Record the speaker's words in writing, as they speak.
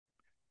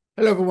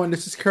Hello, everyone.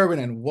 This is Kerwin,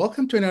 and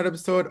welcome to another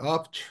episode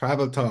of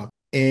Travel Talk.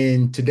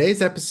 In today's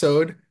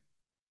episode,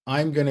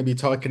 I'm going to be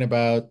talking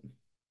about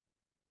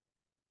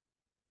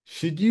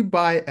should you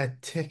buy a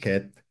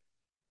ticket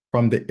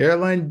from the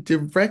airline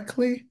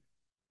directly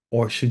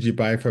or should you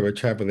buy from a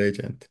travel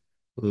agent?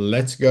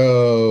 Let's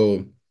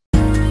go.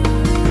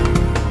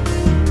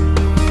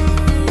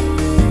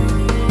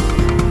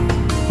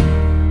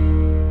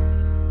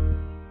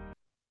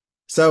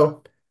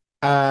 So,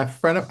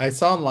 I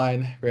saw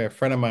online where a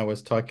friend of mine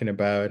was talking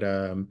about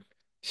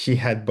she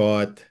had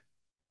bought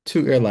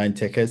two airline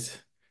tickets.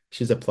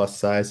 She's a plus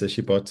size, so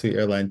she bought two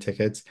airline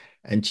tickets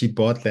and she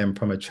bought them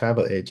from a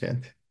travel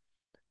agent.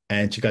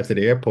 And she got to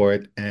the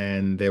airport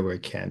and they were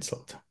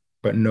canceled.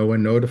 But no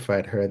one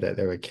notified her that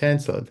they were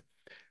canceled.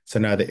 So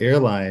now the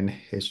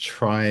airline is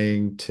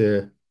trying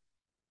to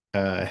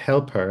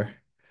help her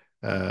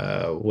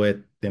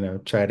with,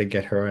 try to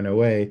get her on her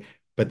way,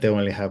 but they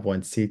only have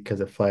one seat because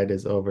the flight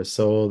is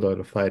oversold or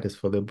the flight is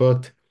fully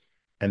booked,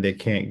 and they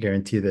can't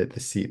guarantee that the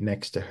seat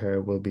next to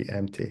her will be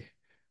empty.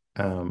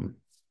 Um,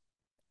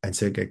 and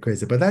so it get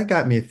crazy. But that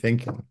got me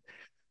thinking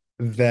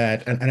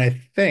that, and I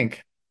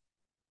think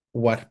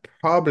what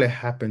probably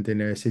happened in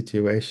their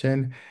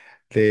situation,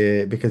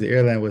 because the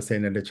airline was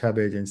saying that the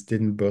travel agents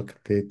didn't book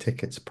the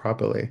tickets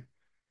properly.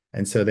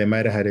 And so they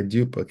might have had a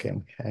dupe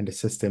booking and the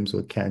systems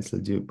would cancel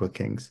dupe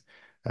bookings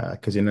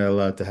because you're not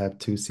allowed to have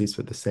two seats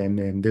with the same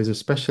name. There's a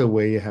special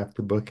way you have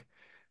to book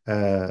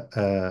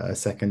a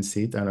second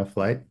seat on a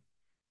flight,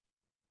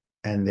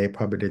 and they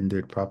probably didn't do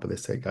it properly,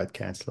 so it got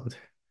canceled.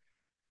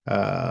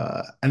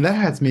 And that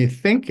has me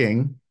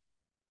thinking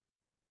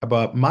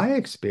about my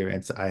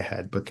experience I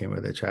had booking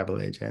with a travel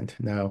agent.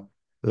 Now,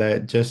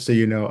 just so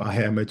you know, I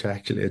am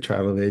actually a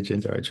travel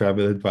agent or a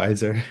travel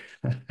advisor.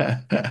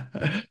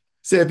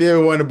 So if you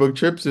ever want to book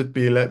trips with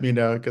me, let me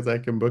know because I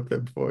can book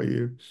them for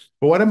you.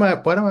 But what I'm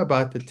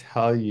about to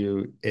tell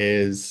you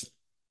is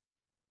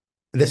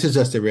this is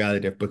just the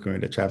reality of booking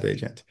with a travel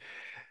agent.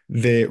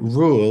 The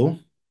rule,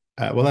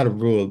 well, not a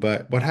rule,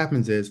 but what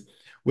happens is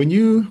when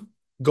you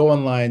go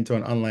online to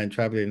an online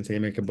travel agency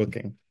and make a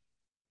booking,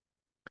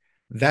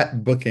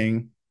 that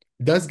booking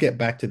does get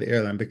back to the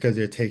airline because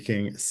you're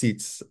taking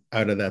seats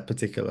out of that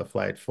particular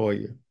flight for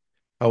you.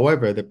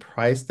 However, the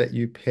price that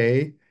you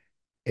pay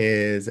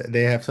is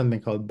they have something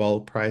called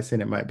bulk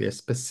pricing. It might be a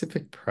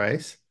specific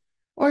price,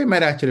 or you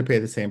might actually pay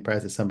the same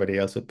price that somebody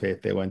else would pay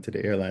if they went to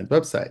the airline's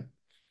website.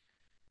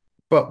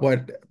 But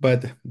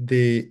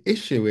the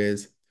issue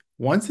is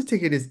once a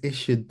ticket is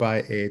issued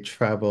by a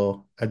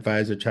travel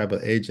advisor, travel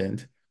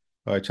agent,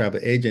 or a travel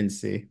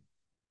agency,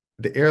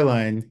 the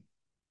airline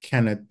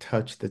cannot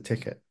touch the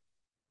ticket.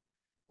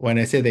 When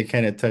I say they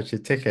cannot touch the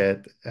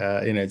ticket,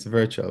 it's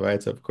virtual,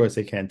 right? So of course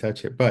they can't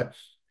touch it. But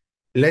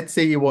let's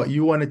say you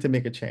wanted to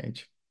make a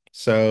change.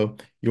 So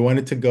you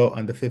wanted to go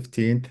on the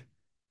 15th.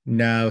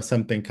 Now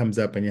something comes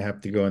up and you have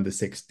to go on the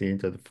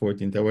 16th or the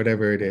 14th or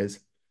whatever it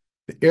is.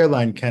 The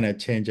airline cannot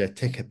change that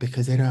ticket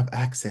because they don't have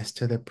access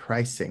to the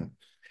pricing.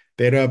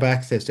 They don't have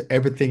access to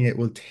everything it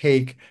will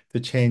take to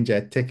change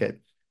that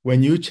ticket.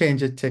 When you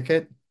change a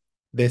ticket,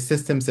 the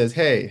system says,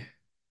 hey,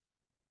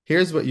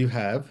 here's what you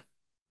have.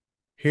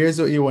 Here's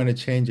what you want to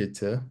change it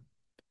to.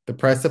 The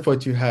price of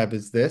what you have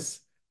is this.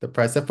 The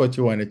price of what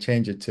you want to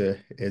change it to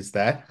is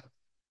that.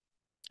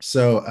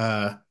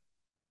 So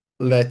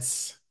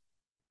let's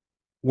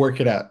work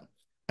it out.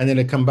 And then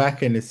it come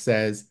back and it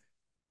says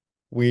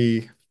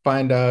we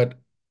find out,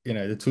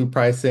 the two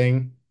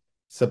pricing,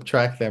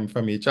 subtract them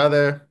from each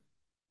other,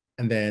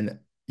 and then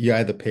you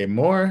either pay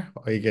more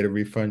or you get a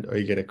refund or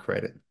you get a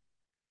credit.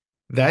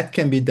 That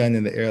can be done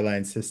in the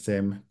airline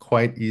system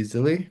quite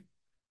easily.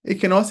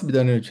 It can also be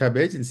done in the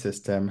travel agent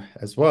system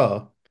as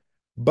well.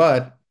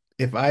 But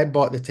if I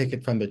bought the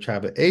ticket from the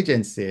travel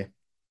agency,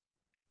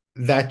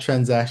 that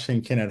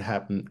transaction cannot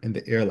happen in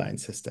the airline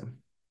system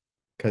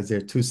because they're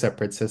two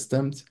separate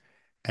systems.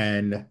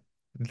 And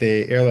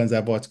the airlines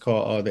have what's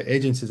called, or the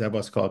agencies have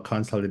what's called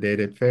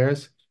consolidated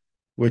fares,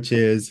 which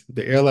is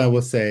the airline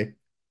will say,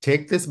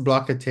 take this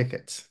block of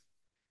tickets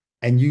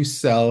and you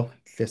sell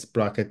this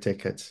block of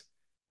tickets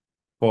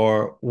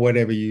for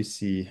whatever you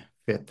see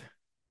fit.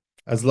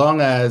 As long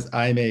as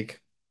I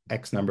make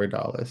X number of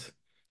dollars,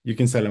 you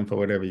can sell them for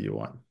whatever you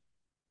want.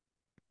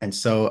 And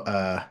so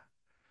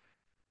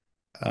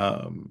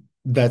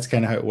that's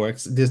kind of how it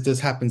works. This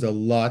happens a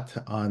lot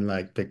on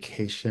like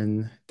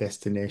vacation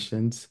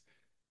destinations.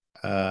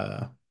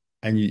 Uh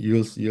and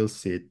you'll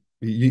see it.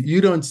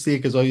 You don't see it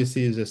because all you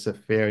see is just a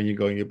fare and you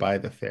go and you buy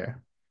the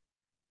fare.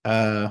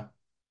 Uh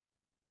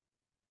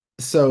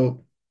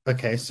so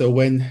okay, so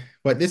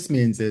what this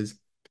means is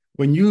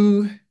when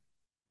you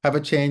have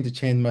a change, the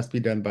change must be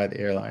done by the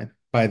airline,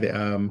 by the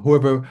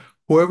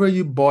whoever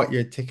you bought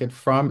your ticket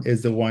from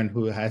is the one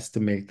who has to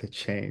make the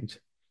change.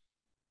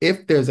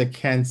 If there's a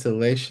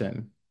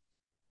cancellation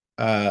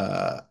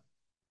uh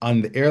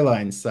on the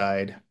airline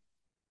side,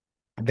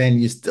 then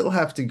you still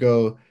have to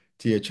go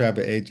to your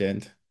travel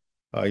agent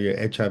or your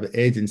air travel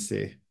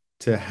agency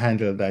to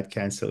handle that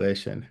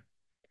cancellation.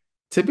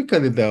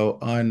 Typically, though,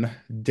 on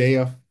day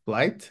of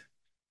flight,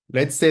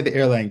 let's say the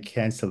airline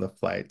cancel a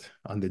flight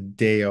on the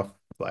day of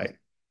flight.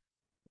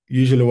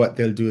 Usually what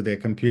they'll do, their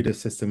computer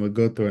system will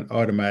go through and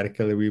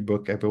automatically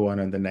rebook everyone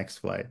on the next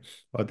flight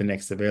or the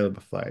next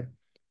available flight.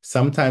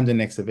 Sometimes the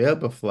next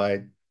available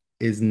flight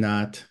is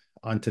not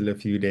until a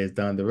few days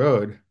down the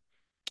road.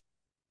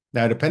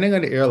 Now, depending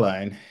on the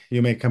airline,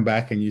 you may come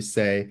back and you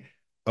say,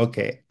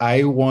 okay,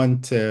 I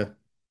want to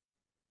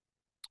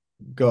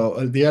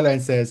go. The airline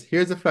says,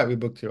 here's a flight we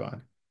booked you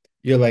on.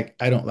 You're like,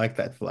 I don't like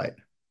that flight.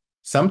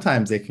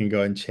 Sometimes they can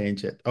go and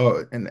change it.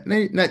 Oh, and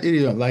not that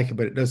you don't like it,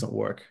 but it doesn't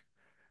work.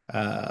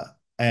 Uh,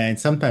 and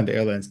sometimes the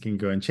airlines can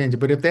go and change it.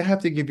 But if they have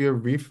to give you a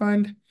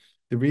refund,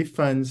 the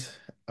refunds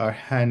are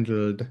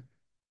handled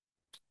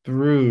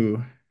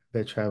through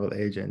the travel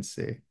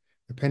agency,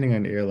 depending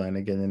on the airline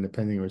again, and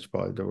depending on which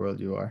part of the world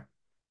you are.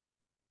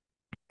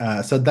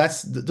 So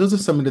those are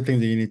some of the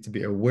things that you need to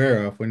be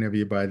aware of whenever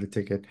you buy the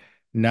ticket,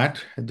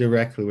 not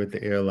directly with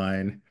the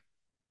airline,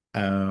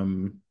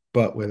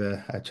 but with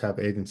a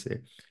travel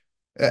agency.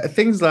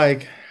 Things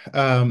like,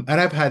 and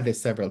I've had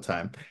this several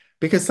times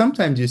because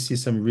sometimes you see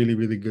some really,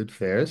 really good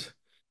fares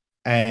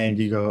and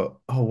you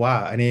go, oh,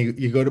 wow. And then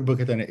you go to book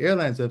it on the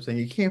airline's website and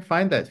you can't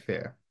find that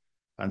fare.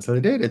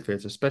 Consolidated fare.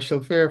 It's a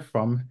special fare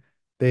from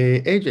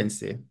the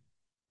agency.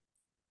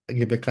 I'll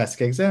give you a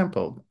classic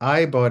example.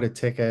 I bought a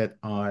ticket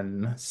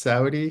on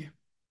Saudi,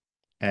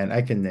 and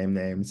I can name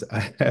names.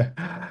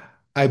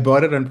 I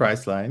bought it on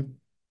Priceline,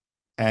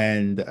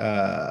 and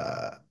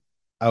I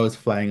was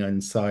flying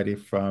on Saudi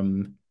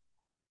from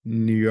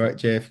New York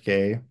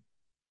JFK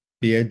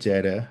via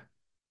Jeddah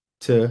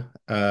to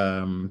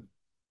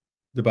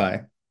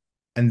Dubai.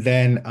 And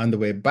then on the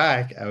way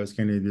back, I was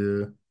going to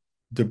do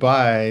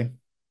Dubai,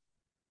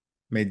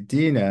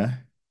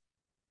 Medina,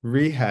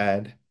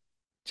 Riyadh,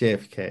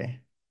 JFK.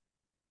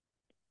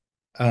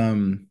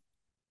 Um,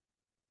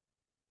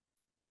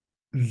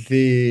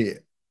 the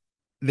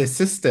the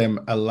system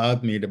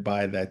allowed me to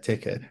buy that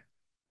ticket,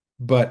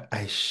 but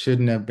I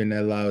shouldn't have been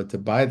allowed to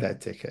buy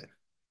that ticket.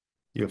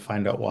 You'll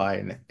find out why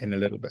in a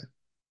little bit.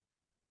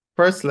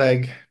 First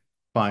leg,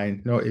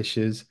 fine, no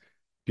issues.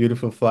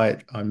 Beautiful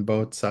flight on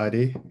both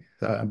Saudi,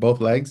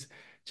 both legs.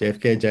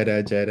 JFK,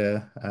 Jeddah,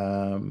 Jeddah,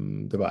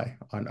 Dubai,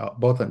 on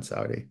both on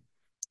Saudi.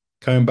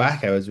 Coming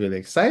back, I was really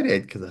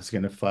excited because I was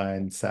going to fly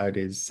in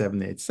Saudi's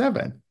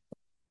 787.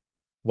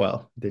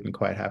 Well, didn't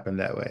quite happen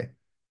that way.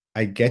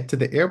 I get to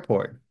the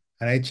airport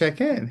and I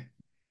check in,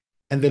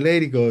 and the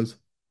lady goes,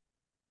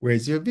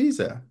 "Where's your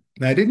visa?"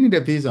 Now, I didn't need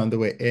a visa on the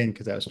way in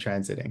because I was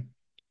transiting.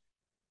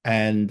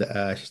 And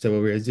she said,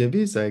 "Well, where's your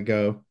visa?" I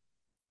go,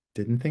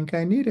 "Didn't think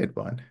I needed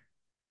one."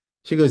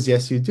 She goes,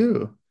 "Yes, you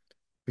do,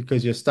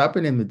 because you're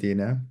stopping in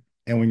Medina.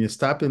 And when you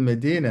stop in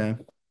Medina,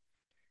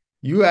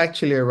 you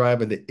actually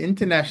arrive at the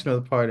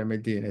international part of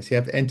Medina. So you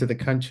have to enter the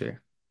country.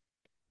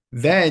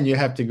 Then you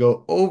have to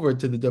go over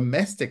to the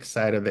domestic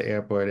side of the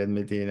airport in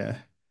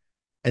Medina.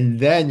 And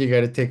then you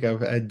got to take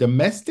a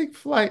domestic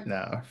flight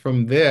now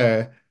from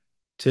there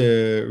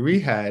to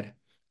Riyadh.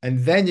 And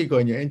then you go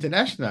on your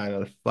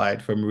international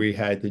flight from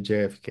Riyadh to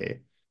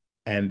JFK.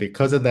 And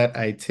because of that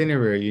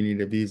itinerary, you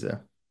need a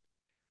visa.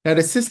 Now,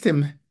 the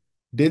system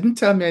didn't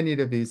tell me I need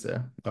a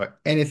visa or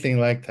anything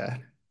like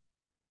that.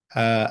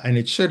 And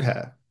it should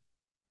have,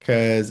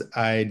 because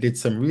I did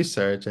some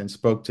research and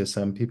spoke to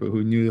some people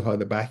who knew how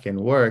the back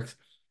end works,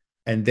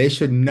 and they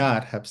should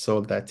not have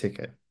sold that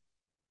ticket.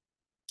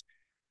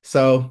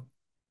 So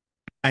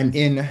I'm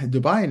in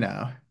Dubai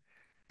now,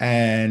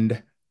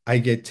 and I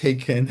get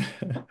taken.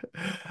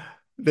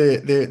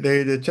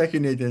 The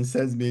check-in agent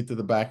sends me to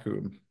the back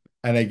room,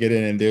 and I get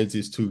in, and there's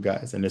these two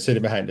guys, and they're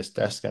sitting behind this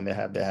desk, and they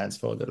have their hands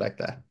folded like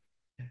that.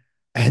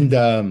 And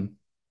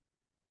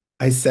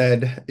I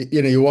said,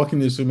 you walk in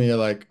this room, and you're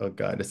like, oh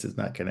God, this is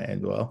not going to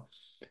end well.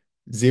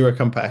 Zero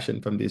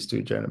compassion from these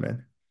two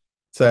gentlemen.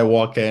 So I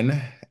walk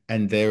in,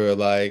 and they were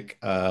like,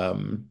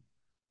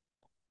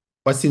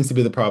 what seems to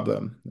be the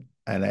problem?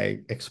 And I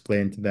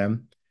explained to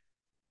them,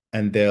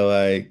 and they're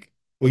like,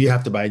 well, you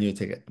have to buy a new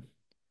ticket.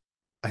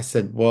 I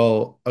said,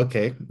 well,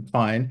 okay,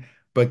 fine.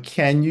 But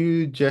can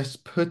you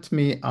just put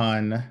me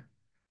on,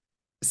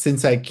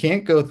 since I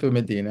can't go through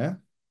Medina,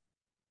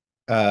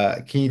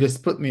 can you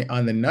just put me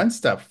on the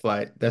nonstop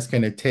flight that's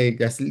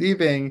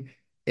leaving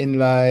in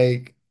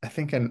like, I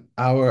think an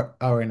hour,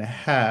 hour and a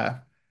half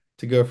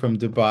to go from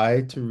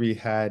Dubai to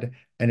Riyadh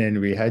and then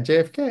Riyadh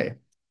JFK,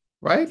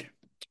 right?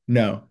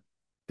 No,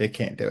 they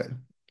can't do it.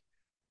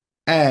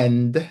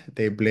 And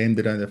they blamed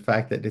it on the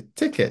fact that the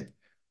ticket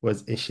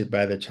was issued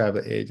by the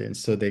travel agent,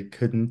 so they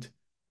couldn't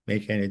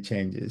make any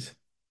changes.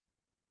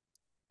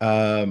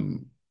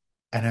 Um,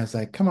 and I was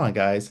like, come on,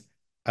 guys.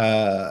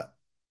 Uh,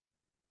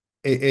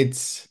 it,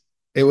 it's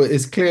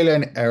it's clearly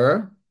an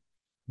error,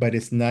 but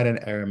it's not an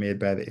error made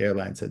by the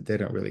airline, so they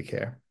don't really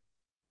care.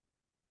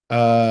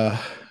 Uh,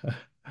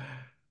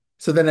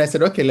 so then I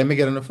said, okay, let me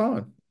get on the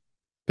phone.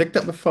 Picked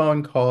up the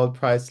phone, called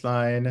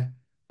Priceline.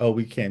 Oh,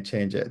 we can't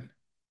change it.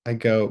 I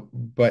go,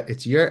 but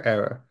it's your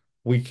error.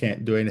 We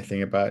can't do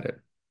anything about it.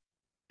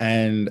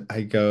 And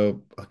I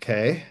go,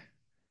 okay.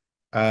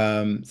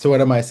 So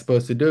what am I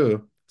supposed to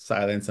do?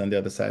 Silence on the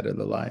other side of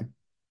the line.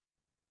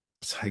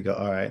 So I go,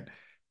 all right.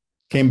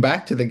 Came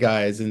back to the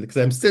guys and because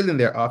I'm still in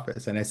their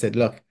office and I said,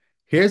 look,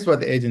 here's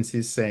what the agency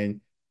is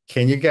saying.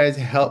 Can you guys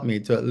help me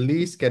to at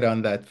least get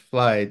on that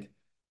flight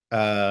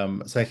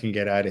so I can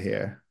get out of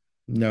here?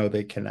 No,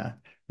 they cannot.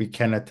 We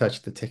cannot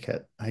touch the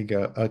ticket. I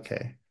go,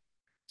 okay.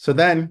 So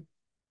then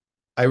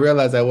I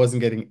realized I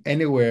wasn't getting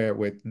anywhere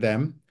with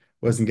them,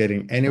 wasn't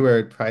getting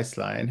anywhere with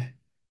Priceline.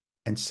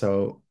 And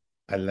so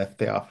I left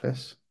the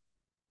office,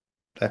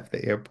 left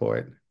the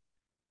airport,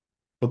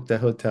 booked a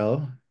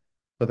hotel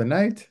for the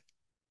night,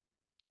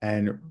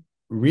 and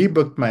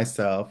rebooked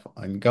myself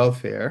on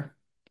Gulf Air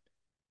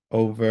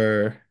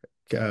over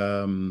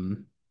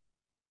um,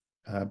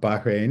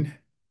 Bahrain.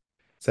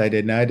 So I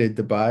did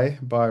Dubai,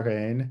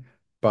 Bahrain,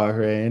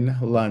 Bahrain,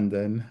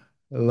 London,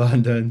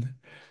 London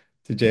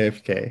to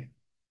JFK.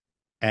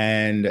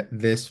 And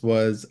this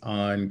was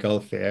on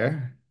Gulf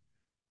Air,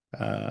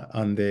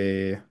 on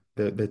the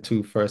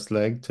two first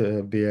leg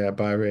to via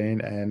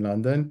Bahrain and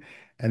London.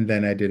 And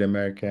then I did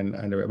American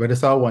Underwear. But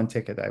it's all one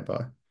ticket I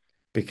bought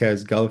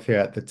because Gulf Air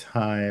at the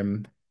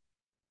time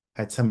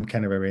had some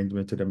kind of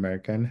arrangement with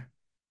American.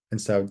 And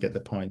so I would get the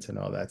points and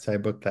all that. So I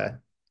booked that.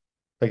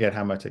 Forget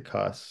how much it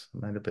costs.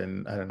 It might have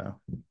been, I don't know.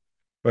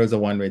 But it was a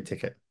one-way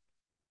ticket.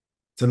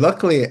 So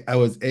luckily I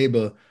was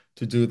able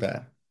to do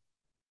that.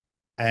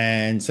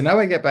 And so now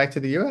I get back to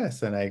the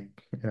US and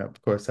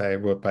of course I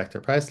wrote back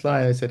to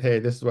Priceline. I said, hey,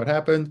 this is what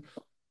happened.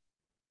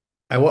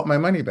 I want my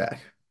money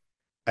back.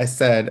 I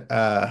said,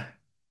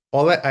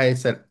 I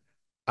said,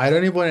 I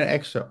don't even want an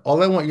extra.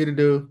 All I want you to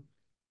do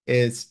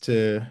is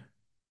to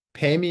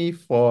pay me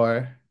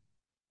for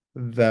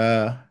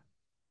the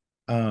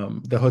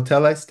the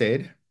hotel I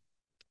stayed.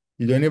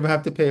 You don't even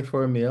have to pay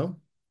for a meal.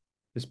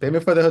 Just pay me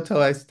for the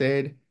hotel I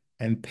stayed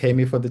and pay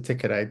me for the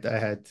ticket I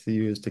had to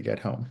use to get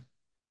home.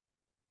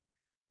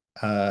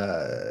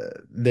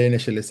 They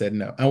initially said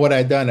no. And what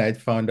I'd done,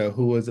 I'd found out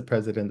who was the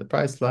president of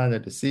Priceline or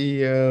the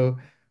CEO,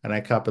 and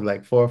I copied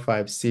like 4 or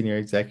 5 senior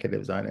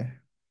executives on it.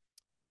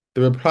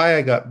 The reply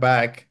I got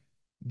back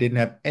didn't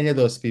have any of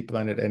those people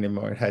on it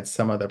anymore. It had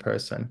some other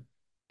person.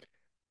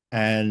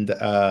 And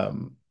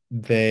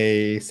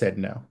they said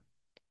no.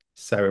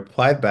 So I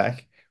replied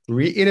back,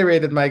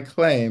 reiterated my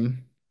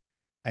claim,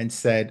 and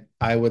said,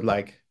 I would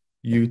like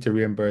you to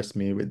reimburse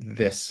me with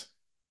this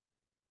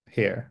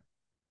here.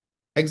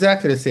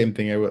 Exactly the same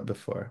thing I wrote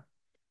before.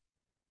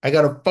 I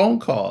got a phone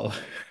call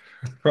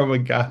from a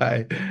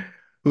guy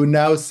who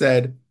now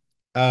said,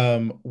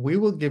 we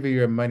will give you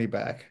your money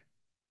back,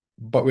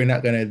 but we're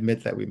not going to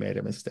admit that we made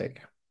a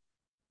mistake.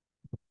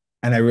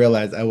 And I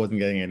realized I wasn't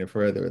getting any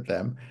further with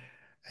them.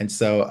 And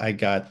so I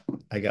got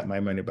my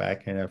money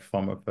back in a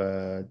form of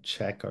a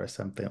check or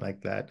something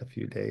like that a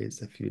few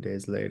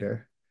days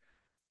later.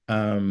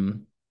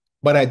 Um,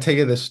 but I tell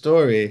you the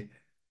story.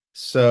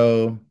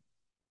 So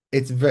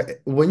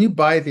when you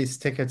buy these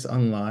tickets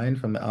online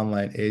from the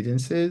online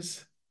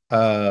agencies,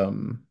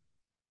 um,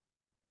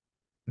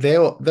 they're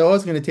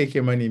always going to take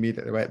your money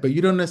immediately, right? But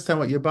you don't understand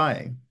what you're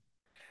buying.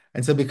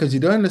 And so because you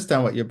don't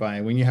understand what you're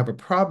buying, when you have a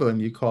problem,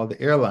 you call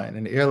the airline,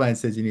 and the airline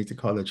says you need to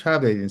call the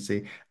travel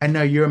agency, and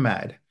now you're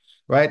mad,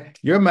 right?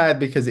 You're mad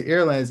because the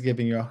airline is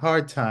giving you a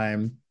hard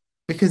time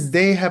because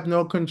they have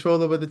no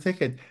control over the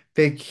ticket.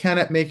 They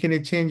cannot make any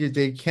changes.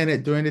 They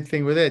cannot do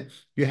anything with it.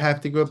 You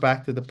have to go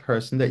back to the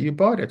person that you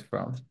bought it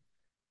from.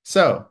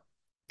 So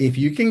if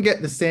you can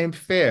get the same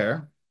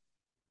fare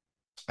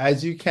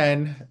as you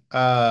can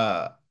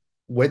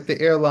with the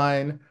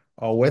airline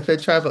or with a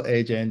travel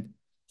agent,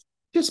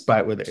 just buy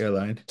it with the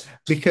airline.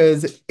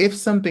 Because if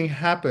something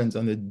happens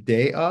on the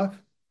day off,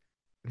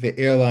 the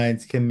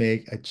airlines can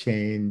make a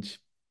change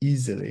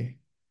easily,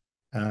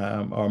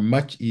 or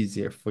much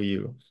easier for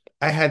you.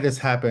 I had this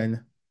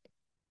happen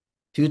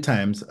 2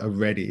 times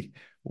already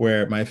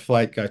where my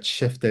flight got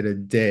shifted a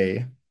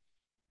day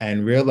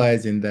and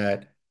realizing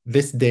that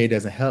this day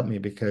doesn't help me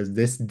because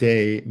this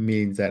day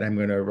means that I'm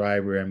going to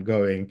arrive where I'm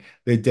going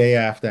the day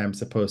after I'm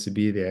supposed to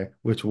be there,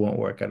 which won't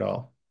work at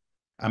all.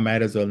 I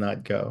might as well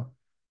not go.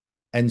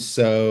 And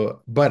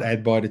so, but I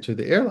bought it to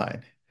the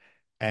airline.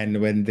 And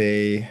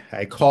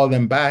I called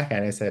them back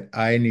and I said,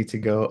 I need to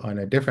go on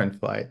a different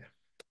flight.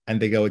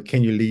 And they go,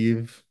 can you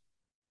leave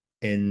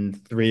in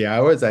 3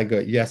 hours? I go,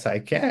 yes, I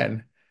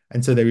can.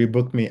 And so they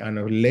rebooked me on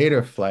a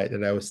later flight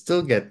that I would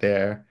still get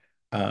there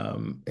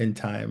in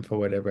time for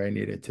whatever I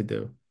needed to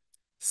do.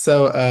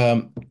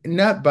 So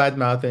not bad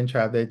mouthing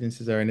travel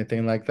agencies or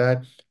anything like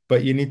that,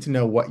 but you need to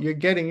know what you're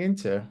getting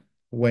into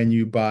when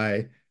you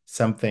buy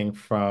something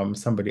from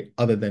somebody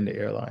other than the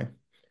airline,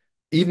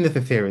 even if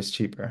the fare is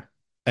cheaper.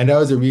 And that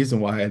was the reason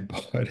why I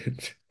bought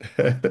it.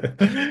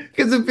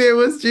 Because the fare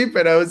was cheaper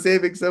and I was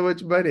saving so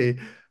much money.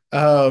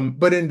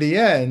 But in the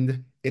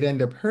end, it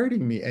ended up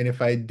hurting me. And if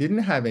I didn't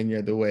have any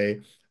other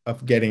way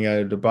of getting out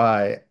of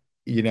Dubai,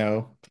 you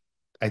know,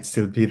 I'd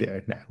still be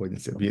there. No, I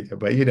wouldn't still be there,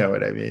 but you know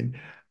what I mean.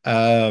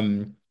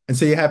 And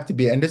so you have to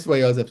be, and this is why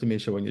you always have to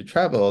make sure when you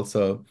travel,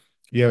 so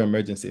you have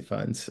emergency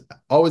funds.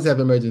 Always have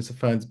emergency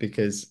funds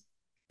because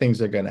things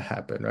are going to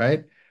happen,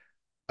 right?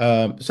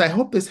 So I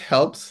hope this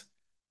helps.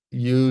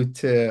 you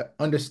to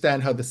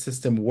understand how the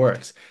system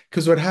works.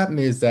 Because what happened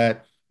is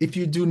that if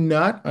you do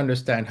not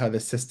understand how the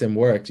system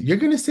works, you're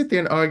going to sit there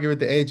and argue with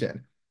the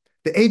agent.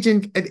 The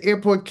agent at the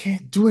airport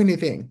can't do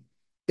anything.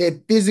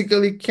 They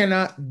physically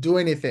cannot do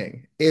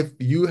anything. If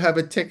you have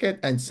a ticket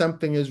and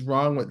something is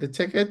wrong with the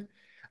ticket,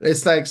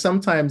 it's like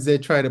sometimes they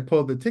try to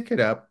pull the ticket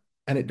up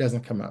and it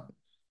doesn't come up.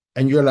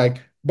 And you're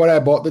like, but I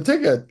bought the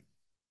ticket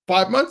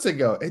 5 months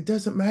ago. It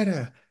doesn't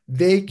matter.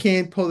 They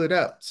can't pull it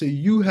up. So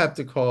you have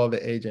to call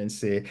the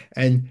agency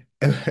and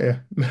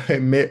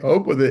may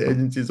open the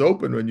agency's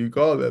open when you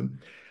call them.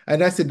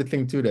 And that's the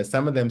thing too, that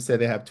some of them say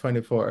they have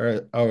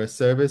 24-hour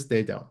service.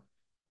 They don't.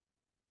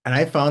 And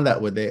I found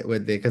that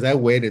because I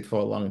waited for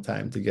a long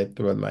time to get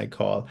through on my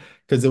call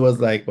because it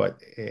was like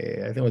what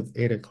I think it was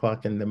 8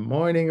 o'clock in the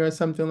morning or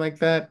something like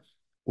that,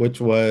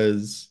 which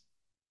was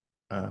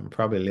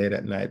probably late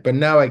at night. But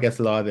now I guess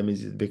a lot of them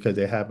is because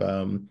they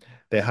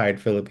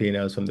hired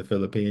Filipinos from the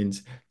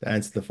Philippines to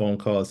answer the phone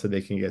calls so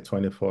they can get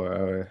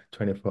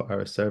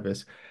 24-hour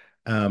service.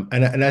 And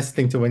that's the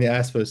thing too, when you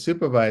ask for a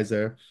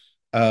supervisor,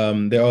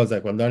 they're always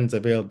like, well, none's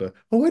available.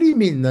 Well, what do you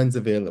mean none's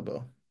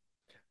available?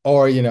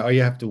 Or you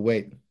have to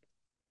wait.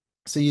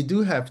 So you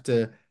do have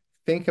to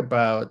think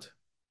about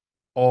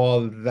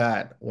all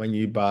that when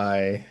you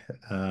buy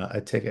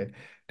a ticket.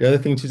 The other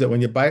thing too is that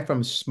when you buy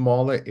from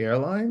smaller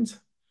airlines,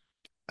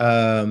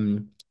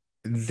 um,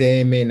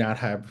 they may not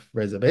have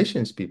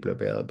reservations people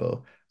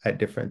available at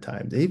different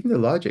times. Even the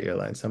larger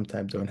airlines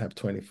sometimes don't have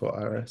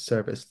 24-hour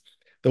service.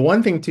 The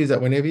one thing too is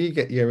that whenever you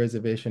get your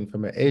reservation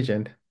from an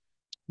agent,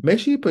 make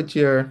sure you put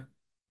your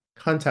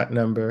contact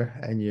number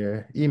and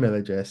your email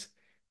address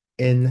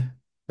in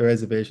the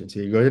reservation.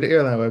 So you go to the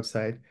airline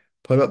website,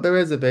 pull up the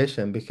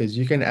reservation because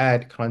you can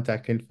add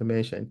contact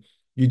information.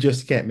 You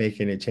just can't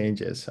make any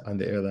changes on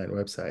the airline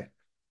website.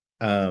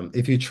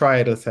 If you try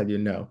it, it'll tell you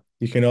no.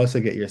 You can also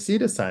get your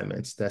seat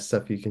assignments. That's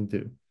stuff you can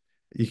do.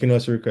 You can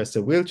also request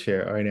a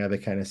wheelchair or any other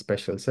kind of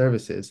special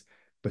services,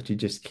 but you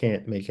just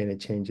can't make any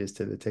changes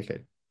to the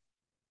ticket.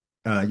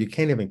 You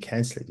can't even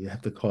cancel it. You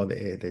have to call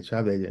the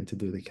travel agent to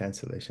do the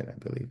cancellation, I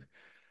believe.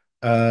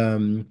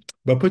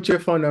 But put your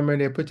phone number in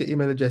there, put your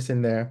email address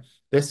in there.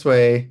 This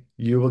way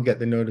you will get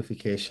the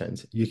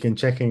notifications. You can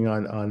checking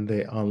on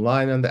the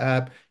online on the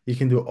app. You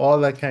can do all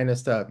that kind of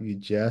stuff. You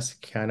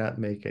just cannot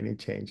make any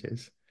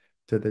changes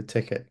to the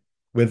ticket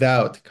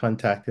without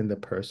contacting the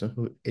person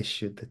who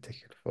issued the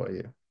ticket for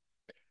you.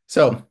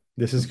 So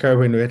this is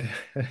Kerwin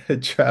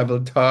with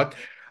Travel Talk.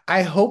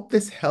 I hope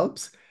this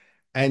helps.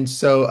 And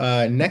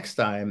so next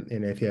time,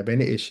 if you have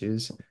any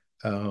issues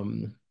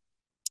um,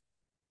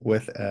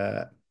 with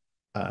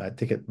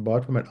ticket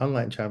bought from an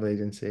online travel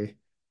agency,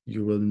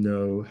 you will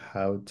know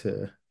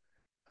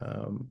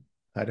um,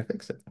 how to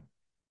fix it.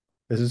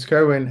 This is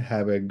Kerwin.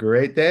 Have a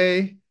great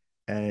day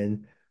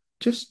and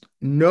just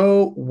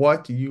know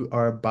what you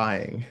are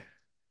buying.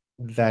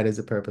 That is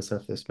the purpose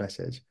of this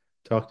message.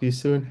 Talk to you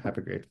soon. Have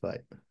a great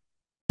flight.